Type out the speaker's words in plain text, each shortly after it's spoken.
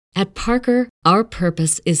At Parker, our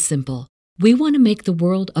purpose is simple. We want to make the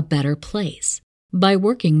world a better place by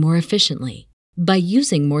working more efficiently, by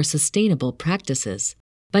using more sustainable practices,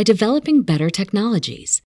 by developing better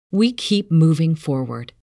technologies. We keep moving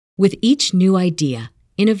forward. With each new idea,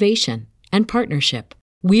 innovation, and partnership,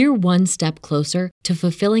 we're one step closer to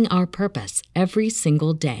fulfilling our purpose every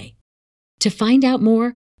single day. To find out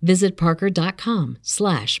more, visit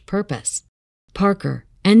parker.com/purpose. Parker,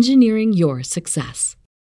 engineering your success.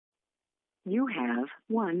 You have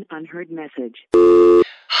one unheard message.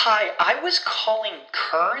 Hi, I was calling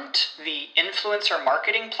Current, the influencer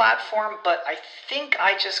marketing platform, but I think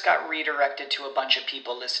I just got redirected to a bunch of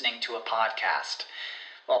people listening to a podcast.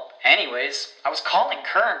 Well, anyways, I was calling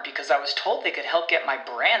Current because I was told they could help get my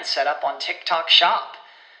brand set up on TikTok Shop,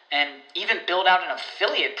 and even build out an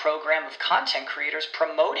affiliate program of content creators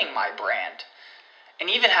promoting my brand, and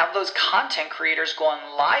even have those content creators go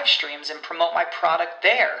on live streams and promote my product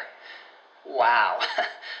there. Wow,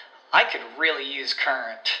 I could really use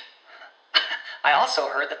Current. I also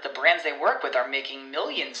heard that the brands they work with are making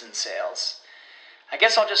millions in sales. I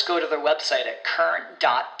guess I'll just go to their website at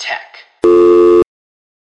current.tech.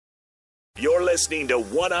 You're listening to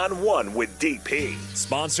One-on-One with DP,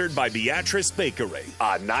 sponsored by Beatrice Bakery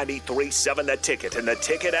on 93.7 The Ticket and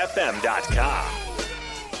theticketfm.com.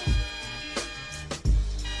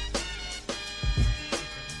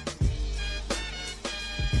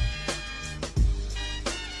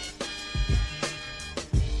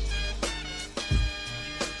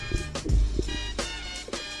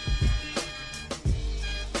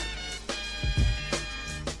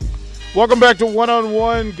 Welcome back to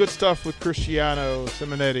One-on-One. Good stuff with Cristiano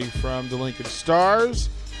Simonetti from the Lincoln Stars.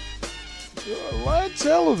 Let's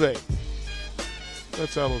elevate.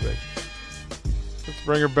 Let's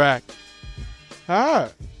bring her back.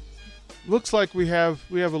 Looks like we have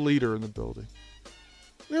a leader in the building.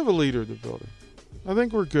 I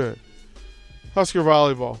think we're good. Husker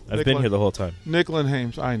Volleyball. I've been here the whole time. Nicklin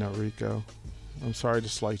Hames. I know, Rico. I'm sorry to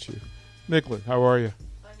slight you. Nicklin, how are you?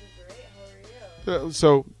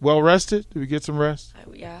 So, well rested? Did we get some rest?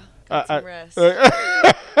 Yeah, got some rest.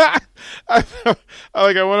 I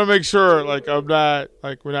want to make sure,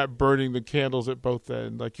 we're not burning the candles at both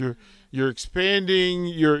ends. Like you're expanding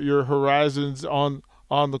your horizons on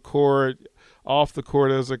the court, off the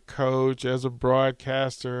court as a coach, as a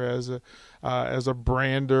broadcaster, as a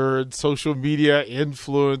brander, and social media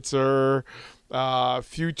influencer.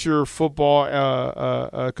 Future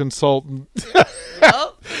football consultant.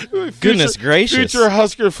 Yep. Goodness gracious. Future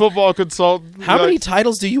Husker football consultant. How many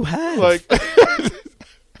titles do you have?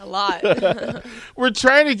 A lot. We're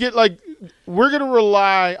trying to get, we're going to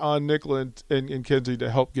rely on Nicklin and Kenzie to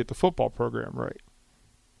help get the football program right.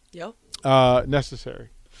 Yep. Necessary.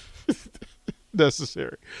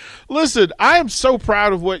 Listen, I am so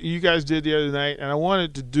proud of what you guys did the other night, and I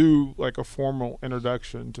wanted to do a formal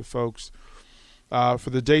introduction to folks. For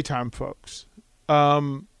the daytime folks.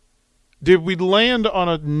 Did we land on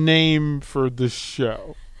a name for this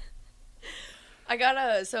show?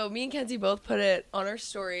 So me and Kenzie both put it on our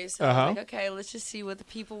stories. So I was like, okay, let's just see what the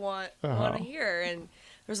people want to hear. And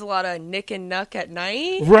there's a lot of Nick and Nuck at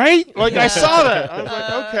night. Right? I saw that. I was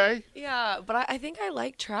like, okay. Yeah, but I think I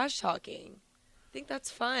like trash talking. I think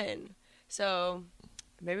that's fun. So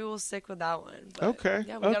maybe we'll stick with that one. But okay.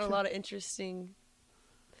 Yeah, we got a lot of interesting...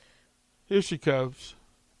 Here she comes.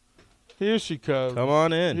 Come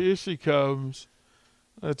on in. Here she comes.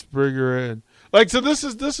 Let's bring her in. So this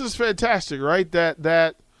is fantastic, right?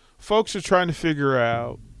 That folks are trying to figure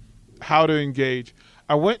out how to engage.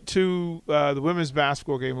 I went to the women's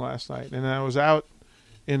basketball game last night, and I was out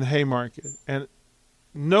in the Haymarket, and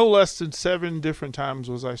no less than 7 different times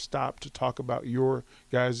was I stopped to talk about your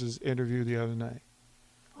guys' interview the other night.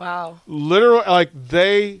 Wow. Literally,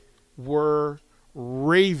 they were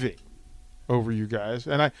raving over you guys.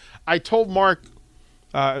 And I told Mark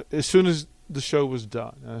as soon as the show was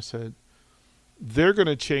done, and I said, they're going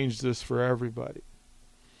to change this for everybody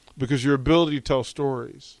because your ability to tell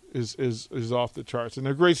stories is off the charts. And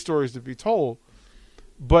they're great stories to be told,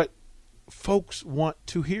 but folks want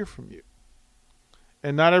to hear from you.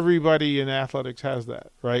 And not everybody in athletics has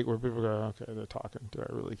that, right? Where people go, okay, they're talking. Do I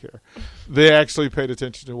really care? They actually paid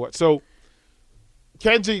attention to what. So,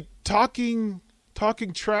 Kenzie, talking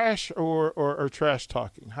trash or trash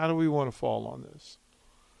talking? How do we want to fall on this?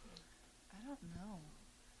 I don't know.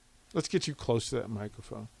 Let's get you close to that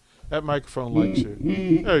microphone. That microphone likes you.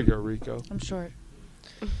 There you go, Rico. I'm short.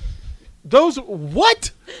 Those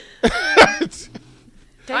what? I'm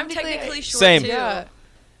technically short Same. too. Yeah.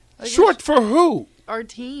 Short for who? Our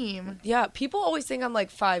team. Yeah, people always think I'm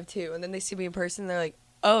 5'2", and then they see me in person, they're like,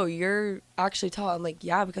 oh, you're actually tall. I'm like,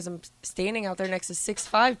 yeah, because I'm standing out there next to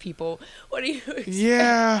 6'5" people. What do you expect?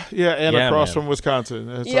 Yeah, and across from Wisconsin.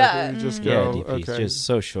 It's like you just go, DP's okay. just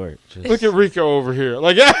so short. Look at Rico over here.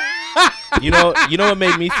 Like, you know what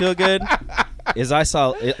made me feel good is I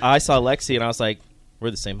saw Lexi and I was like, we're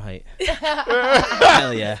the same height.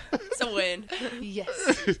 Hell yeah. It's a win.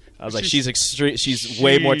 Yes. I was like, she's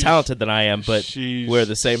way more talented than I am, but we're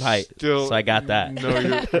the same height. So I got that.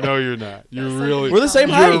 No, you're not. We're the same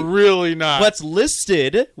height. You're really not. What's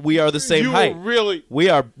listed, we are the same height. Really? We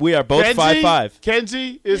are both 5'5".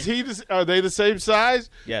 Kenzie, are they the same size?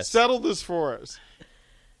 Yes. Settle this for us.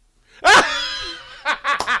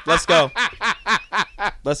 Let's go.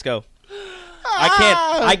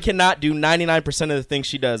 I cannot do 99% of the things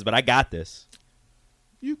she does, but I got this.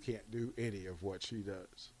 You can't do any of what she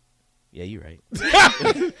does. Yeah, you're right.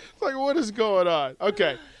 Like, what is going on?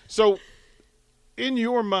 Okay, so in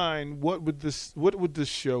your mind, what would this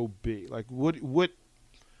show be? Like, what?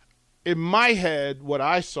 In my head, what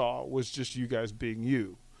I saw was just you guys being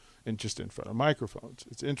you, and just in front of microphones.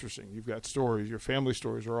 It's interesting. You've got stories. Your family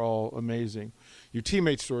stories are all amazing. Your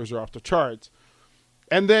teammates' stories are off the charts.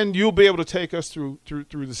 And then you'll be able to take us through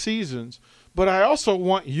the seasons. But I also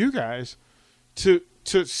want you guys to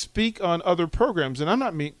speak on other programs. And I'm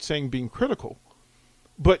not saying being critical,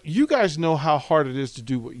 but you guys know how hard it is to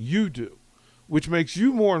do what you do, which makes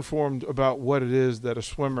you more informed about what it is that a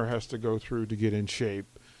swimmer has to go through to get in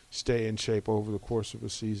shape, stay in shape over the course of a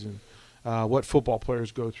season, what football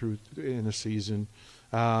players go through in a season,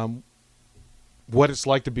 what it's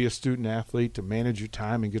like to be a student athlete, to manage your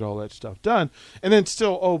time and get all that stuff done. And then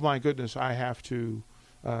still, oh my goodness, I have to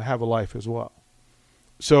have a life as well.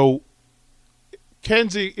 So,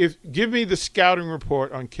 Kenzie, give me the scouting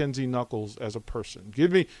report on Kenzie Knuckles as a person.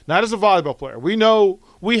 Give me, not as a volleyball player. We know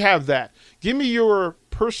we have that. Give me your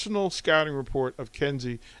personal scouting report of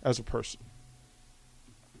Kenzie as a person.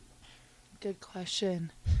 Good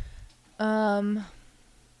question. I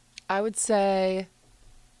would say,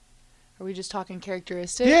 are we just talking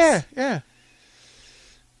characteristics? Yeah.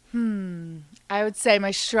 I would say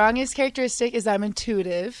my strongest characteristic is I'm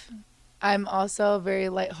intuitive. I'm also very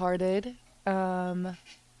lighthearted.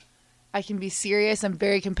 I can be serious. I'm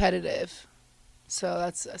very competitive. So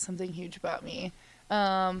that's something huge about me.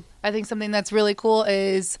 I think something that's really cool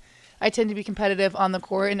is I tend to be competitive on the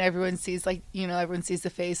court, and everyone sees everyone sees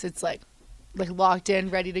the face. It's like locked in,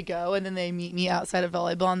 ready to go, and then they meet me outside of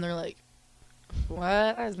volleyball, and they're like,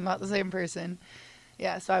 what? I'm not the same person.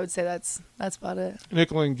 Yeah, so I would say that's about it.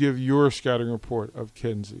 Nicklin, give your scouting report of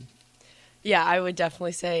Kenzie. Yeah, I would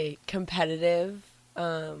definitely say competitive,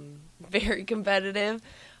 very competitive.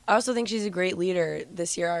 I also think she's a great leader.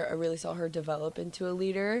 This year I really saw her develop into a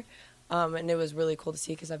leader, and it was really cool to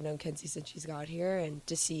see because I've known Kenzie since she's got here, and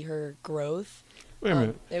to see her growth. Wait a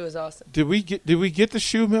minute. It was awesome. Did we get the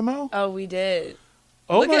shoe memo? Oh, we did.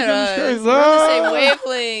 Oh, look my at goodness us. gracious. We're on the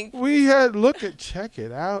same wavelength. Check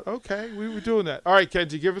it out. Okay, we were doing that. All right,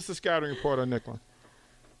 Kenzie, give us the scouting report on Nicklin.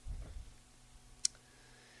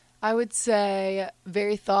 I would say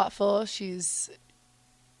very thoughtful. She's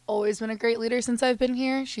always been a great leader since I've been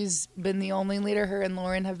here. She's been the only leader. Her and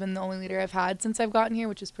Lauren have been the only leader I've had since I've gotten here,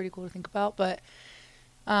 which is pretty cool to think about. But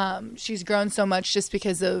she's grown so much just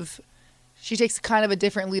because she takes kind of a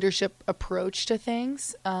different leadership approach to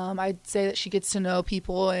things. I'd say that she gets to know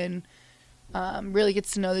people and really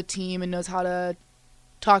gets to know the team and knows how to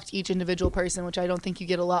talk to each individual person, which I don't think you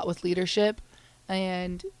get a lot with leadership.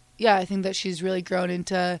 And yeah, I think that she's really grown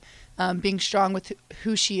into being strong with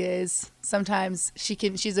who she is. Sometimes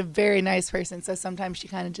she's a very nice person, so sometimes she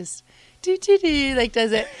kind of just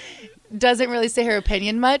doesn't really say her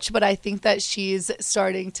opinion much, but I think that she's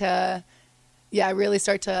starting to really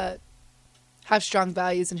start to have strong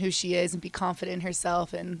values in who she is and be confident in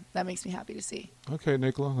herself, and that makes me happy to see. Okay,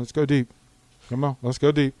 Nicklin, let's go deep. Come on, let's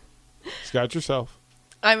go deep. Scout yourself.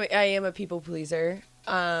 I am a people pleaser.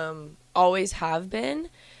 Always have been.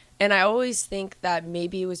 And I always think that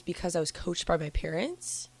maybe it was because I was coached by my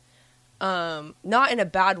parents. Not in a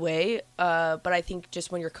bad way, but I think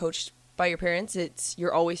just when you're coached by your parents,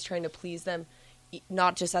 you're always trying to please them,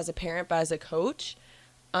 not just as a parent, but as a coach.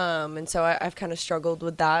 And so I've kind of struggled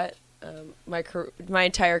with that my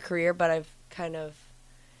entire career, but I've kind of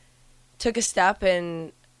took a step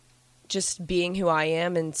in just being who I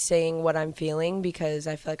am and saying what I'm feeling, because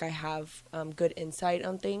I feel like I have good insight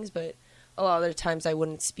on things, but a lot of the times I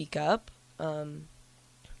wouldn't speak up.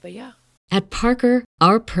 But yeah. At Parker,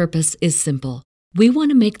 our purpose is simple. We want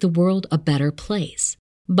to make the world a better place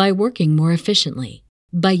by working more efficiently,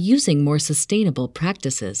 by using more sustainable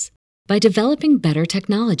practices, by developing better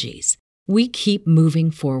technologies. We keep moving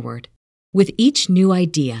forward. With each new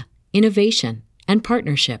idea, innovation, and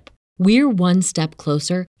partnership, we're one step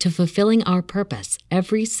closer to fulfilling our purpose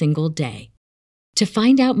every single day. To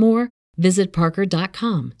find out more, visit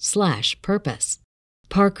parker.com/purpose.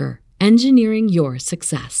 Parker, engineering your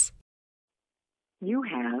success. You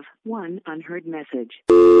have one unheard message.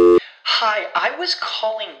 Hi, I was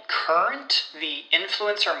calling Current, the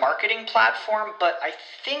influencer marketing platform, but I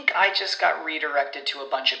think I just got redirected to a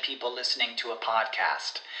bunch of people listening to a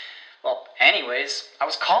podcast. Well, anyways, I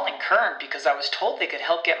was calling Current because I was told they could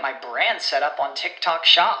help get my brand set up on TikTok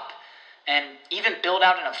Shop and even build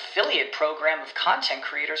out an affiliate program of content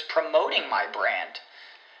creators promoting my brand.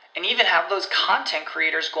 And even have those content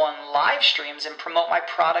creators go on live streams and promote my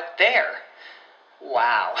product there.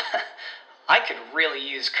 Wow, I could really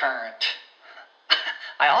use Current.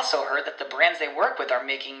 I also heard that the brands they work with are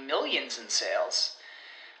making millions in sales.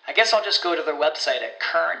 I guess I'll just go to their website at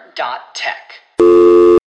current.tech.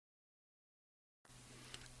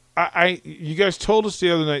 You guys told us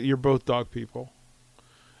the other night you're both dog people.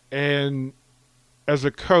 And as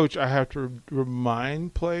a coach, I have to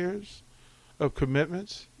remind players of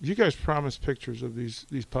commitments. You guys promised pictures of these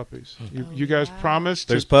puppies. You guys promised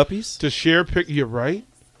There's puppies? to share You're right.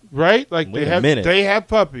 Like Wait a minute. they have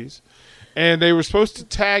puppies. And they were supposed to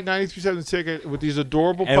tag 93.7 The Ticket with these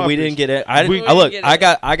adorable puppies. And we didn't get it. I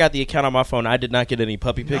got the account on my phone. I did not get any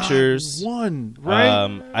puppy pictures. Not one,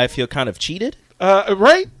 right? I feel kind of cheated.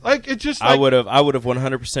 Right? Like it just. Like, I would have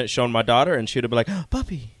 100% shown my daughter, and she would have been like, oh,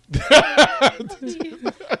 puppy.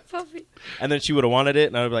 Puppy. And then she would have wanted it,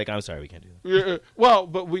 and I would be like, I'm sorry, we can't do that. Yeah, well,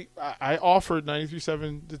 but I offered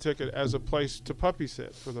 93.7 The Ticket as a place to puppy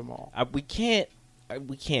sit for them all. We can't.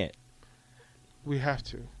 We have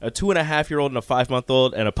to. A 2.5-year-old and a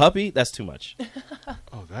 5-month-old and a puppy, that's too much.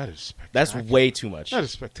 Oh, that is spectacular. That's way too much. That is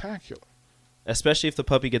spectacular. Especially if the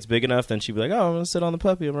puppy gets big enough, then she'd be like, oh, I'm going to sit on the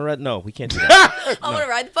puppy. I'm going to ride. No, we can't do that. I want to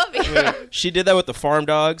ride the puppy. She did that with the farm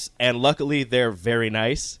dogs, and luckily they're very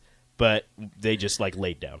nice, but they just, like,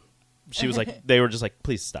 laid down. She was like, they were just like,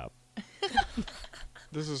 please stop.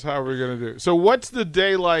 This is how we're going to do. So what's the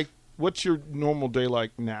day like? What's your normal day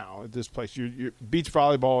like now at this place? Your beach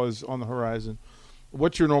volleyball is on the horizon.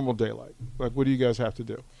 What's your normal day like? Like, what do you guys have to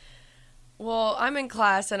do? Well, I'm in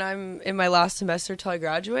class and I'm in my last semester till I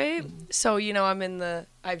graduate. So, I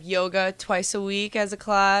have yoga twice a week as a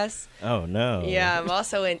class. Oh, no. Yeah, I'm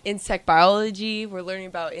also in insect biology. We're learning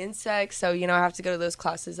about insects. So, I have to go to those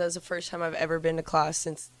classes. That was the first time I've ever been to class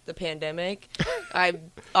since the pandemic. I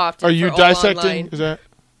opted Are you for all dissecting? online.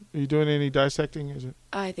 Are you doing any dissecting? Is it?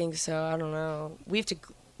 I think so. I don't know. We have to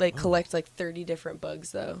collect 30 different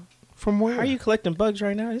bugs though. From where? How are you collecting bugs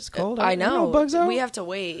right now? It's cold. I know. Bugs out. We have to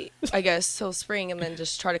wait, I guess, till spring and then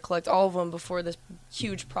just try to collect all of them before this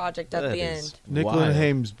huge project at the end. Nicklin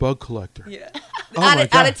Hames bug collector. Yeah. Oh my God.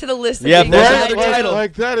 Add it to the list. Yeah, of there's things. another title.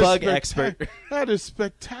 Like that is Bug expert. That is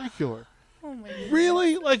spectacular. Oh my God.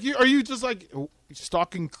 Really? Like, are you just like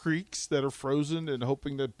stalking creeks that are frozen and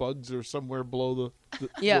hoping that bugs are somewhere below the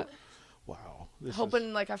Yeah. Wow.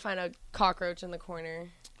 Hoping I find a cockroach in the corner.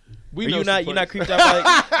 You're not creeped out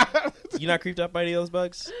by you not creeped out by any of those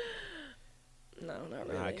bugs? No, not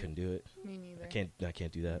really. No, I couldn't do it. Me neither. I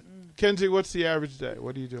can't do that. Kenzie, what's the average day?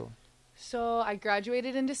 What are you doing? So I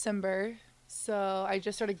graduated in December. So I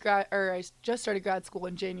just started grad school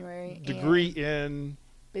in January. Degree in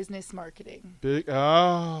business marketing. Stop.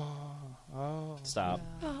 Yeah. Stop.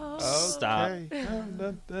 Okay.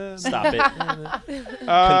 Stop it.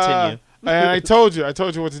 Continue. And I told you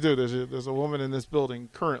what to do. There's a woman in this building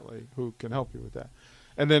currently who can help you with that.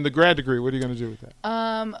 And then the grad degree, what are you going to do with that?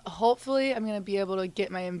 Hopefully I'm going to be able to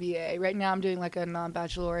get my MBA. Right now I'm doing a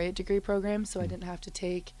non-baccalaureate degree program, so I didn't have to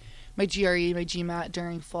take my GRE, my GMAT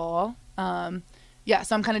during fall. So I'm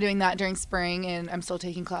kind of doing that during spring, and I'm still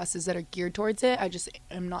taking classes that are geared towards it. I just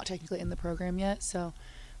am not technically in the program yet, so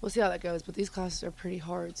we'll see how that goes. But these classes are pretty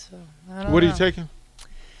hard, so I don't know. What are you taking?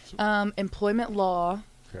 Employment law.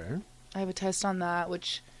 Okay. I have a test on that,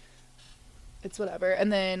 which it's whatever.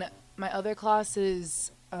 And then my other class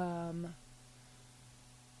is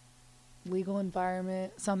legal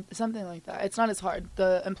environment, something like that. It's not as hard.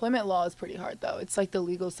 The employment law is pretty hard, though. It's like the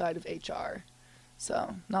legal side of HR.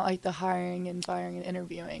 So not like the hiring and firing and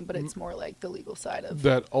interviewing, but it's more like the legal side of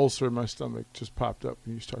that. Ulcer in my stomach just popped up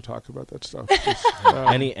when you start talking about that stuff. Just,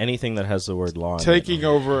 anything that has the word law. Taking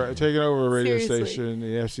over a radio Seriously. station,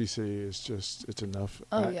 the FCC is just, it's enough.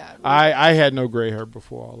 Oh, yeah. I had no gray hair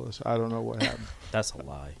before all this. I don't know what happened. That's a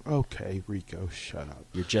lie. Okay, Rico, shut up.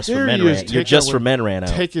 You're just There for men. he is, You're just for men ran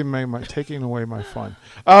out. Taking away my fun.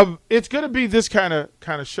 It's going to be this kind of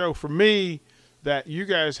show for me that you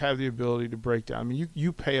guys have the ability to break down. I mean,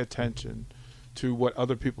 you pay attention to what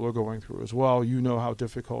other people are going through as well. You know how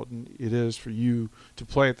difficult it is for you to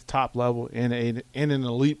play at the top level in an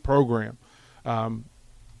elite program.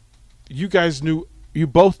 You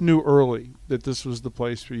both knew early that this was the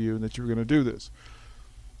place for you and that you were going to do this.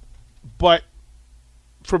 But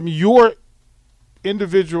from your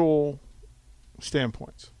individual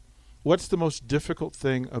standpoints, what's the most difficult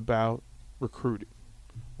thing about recruiting?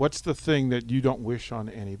 What's the thing that you don't wish on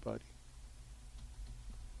anybody?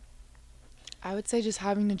 I would say just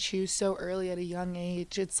having to choose so early at a young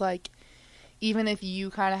age. It's like, even if you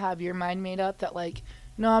kind of have your mind made up that like,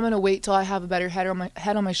 no, I'm going to wait till I have a better head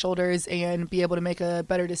on my shoulders and be able to make a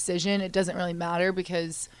better decision, it doesn't really matter,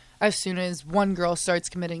 because as soon as one girl starts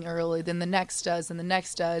committing early, then the next does, and the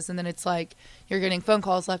next does, and then it's like you're getting phone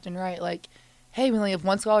calls left and right like, hey, we only have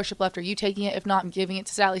one scholarship left. Are you taking it? If not, I'm giving it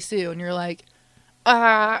to Sally Sue. And you're like,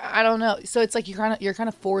 I don't know. So it's like you're kind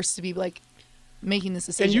of forced to be like making this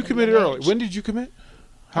decision. And you committed early. When did you commit?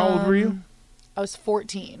 How old were you? I was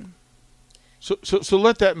 14. So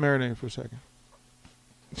let that marinate for a second.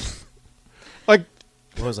 Like,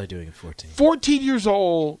 what was I doing at 14? 14 years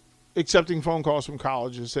old, accepting phone calls from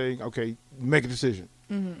colleges saying, okay, make a decision,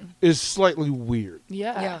 is slightly weird.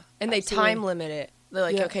 Yeah. And they time limit it. They're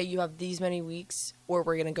like, okay, you have these many weeks, or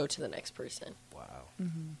we're going to go to the next person. Wow.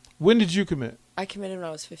 When did you commit? I committed when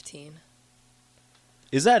I was 15.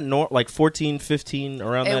 Is that like 14, 15,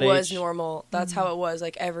 around that age? It was normal. That's how it was.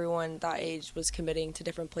 Like, everyone that age was committing to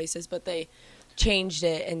different places, but they changed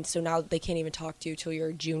it, and so now they can't even talk to you till you're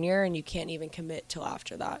a junior, and you can't even commit till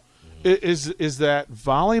after that. Is that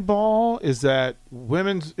volleyball? Is that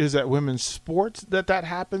women's sports that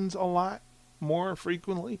happens a lot more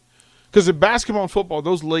frequently? Because in basketball and football,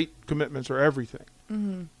 those late commitments are everything.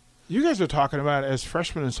 Mm-hmm. You guys are talking about as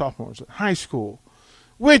freshmen and sophomores in high school,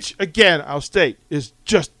 which, again, I'll state, is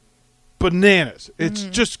just bananas. It's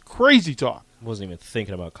just crazy talk. Wasn't even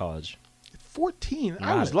thinking about college. 14,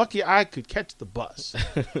 I was lucky I could catch the bus.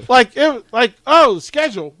 Oh,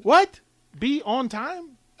 schedule. What? Be on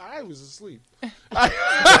time? I was asleep.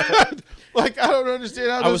 I don't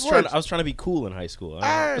understand how this works. I was trying to be cool in high school.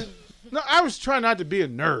 I was trying not to be a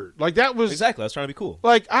nerd. Like, that was exactly. I was trying to be cool.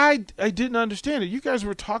 Like, I didn't understand it. You guys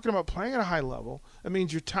were talking about playing at a high level. That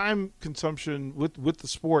means your time consumption with the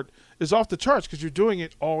sport is off the charts because you're doing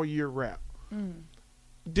it all year round.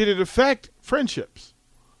 Did it affect friendships?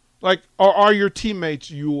 Like, are your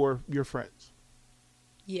teammates your friends?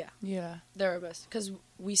 Yeah. They're our best because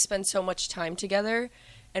we spend so much time together,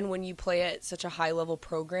 and when you play at such a high level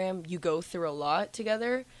program, you go through a lot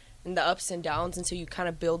together. And the ups and downs, and so you kind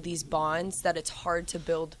of build these bonds that it's hard to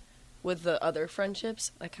build with the other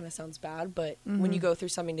friendships. That kind of sounds bad, but when you go through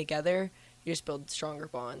something together, you just build stronger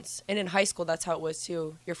bonds. And in high school, that's how it was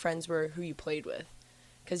too. Your friends were who you played with,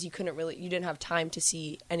 because you didn't have time to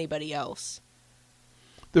see anybody else.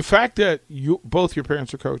 The fact that both your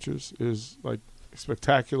parents are coaches is like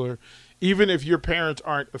spectacular. Even if your parents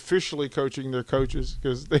aren't officially coaching their coaches,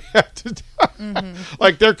 because they have to,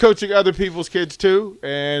 like, they're coaching other people's kids too,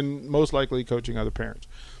 and most likely coaching other parents.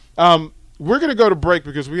 We're going to go to break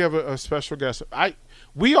because we have a special guest.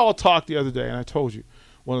 We all talked the other day, and I told you,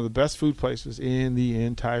 one of the best food places in the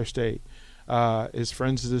entire state is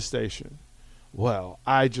Friends of the Station. Well,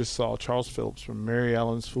 I just saw Charles Phillips from Mary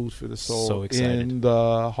Ellen's Food for the Soul in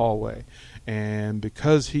the hallway. And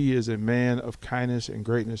because he is a man of kindness and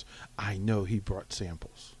greatness, I know he brought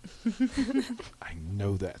samples. I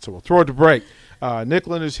know that. So we'll throw it to break.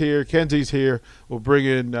 Nicklin is here. Kenzie's here. We'll bring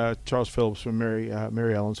in Charles Phillips from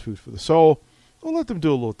Mary Ellen's Food for the Soul. We'll let them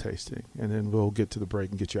do a little tasting, and then we'll get to the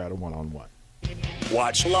break and get you out of one-on-one.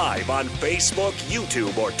 Watch live on Facebook,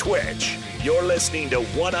 YouTube, or Twitch. You're listening to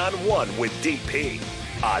One-on-One with DP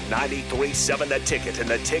on 93.7 The Ticket and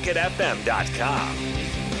theticketfm.com.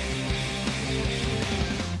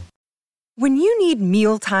 When you need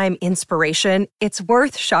mealtime inspiration, it's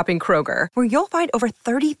worth shopping Kroger, where you'll find over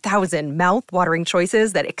 30,000 mouth-watering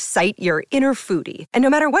choices that excite your inner foodie. And no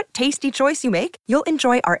matter what tasty choice you make, you'll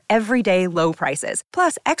enjoy our everyday low prices,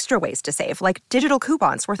 plus extra ways to save, like digital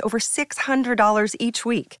coupons worth over $600 each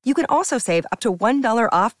week. You can also save up to $1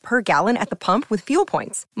 off per gallon at the pump with fuel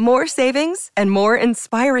points. More savings and more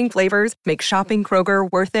inspiring flavors make shopping Kroger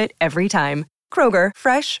worth it every time. Kroger,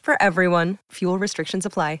 fresh for everyone. Fuel restrictions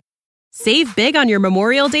apply. Save big on your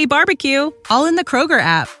Memorial Day barbecue, all in the Kroger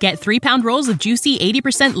app. Get 3-pound rolls of juicy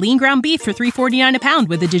 80% lean ground beef for $3.49 a pound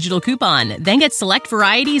with a digital coupon. Then get select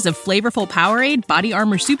varieties of flavorful Powerade, Body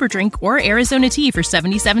Armor Super Drink, or Arizona tea for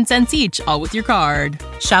 77 cents each, all with your card.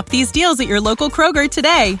 Shop these deals at your local Kroger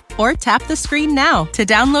today, or tap the screen now to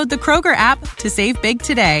download the Kroger app to save big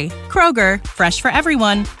today. Kroger, fresh for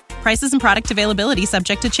everyone. Prices and product availability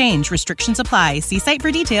subject to change. Restrictions apply. See site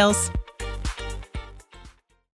for details.